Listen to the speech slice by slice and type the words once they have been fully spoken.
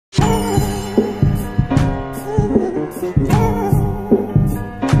Two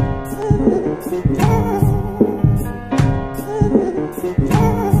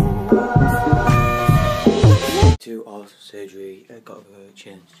of surgery, I got her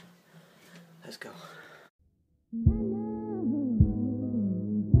changed. Let's go.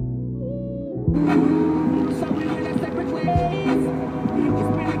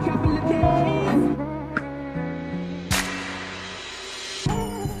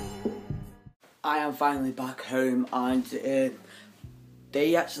 I am finally back home, and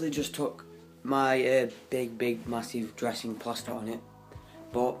they actually just took my big massive dressing plaster on it,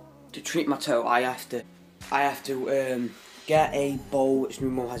 but to treat my toe I have to get a bowl which my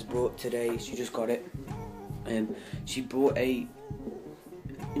mum has brought today. She just got it. She brought a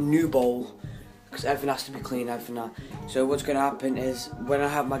new bowl because everything has to be clean, everything that. So what's going to happen is when I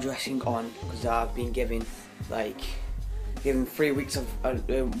have my dressing on, because I've been given 3 weeks of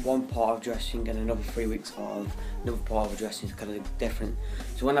one part of dressing and another 3 weeks of another part of dressing, is kind of different.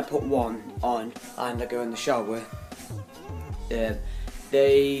 So when I put one on and I go in the shower, I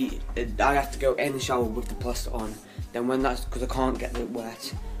have to go in the shower with the plaster on. Then when that's, because I can't get it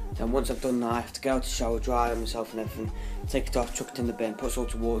wet, then once I've done that I have to go out to the shower, dry myself and everything, take it off, chuck it in the bin, put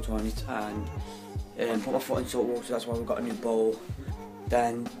salted water on it, and put my foot in salt water. That's why we've got a new bowl.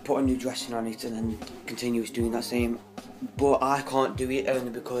 Then put a new dressing on it and then continue doing that same. But I can't do it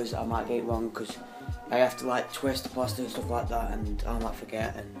only because I might get it wrong, because I have to like twist the plaster and stuff like that, and I might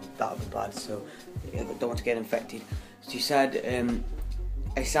forget, and that would be bad. So I don't want to get infected. She said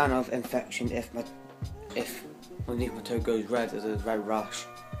a sign of infection if underneath my toe goes red, there's a red rash,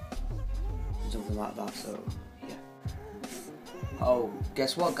 something like that. So yeah. Oh,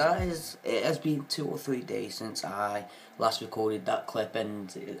 guess what, guys? It has been 2 or 3 days since I last recorded that clip,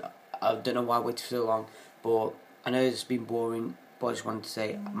 and I don't know why I waited so long, but I know it's been boring, but I just wanted to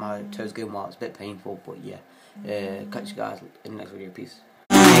say my toes going well. It's a bit painful, but yeah. Catch you guys in the next video. Peace.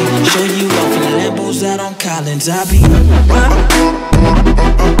 Show you off in Lambos out on Collins. I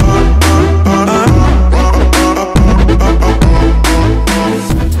be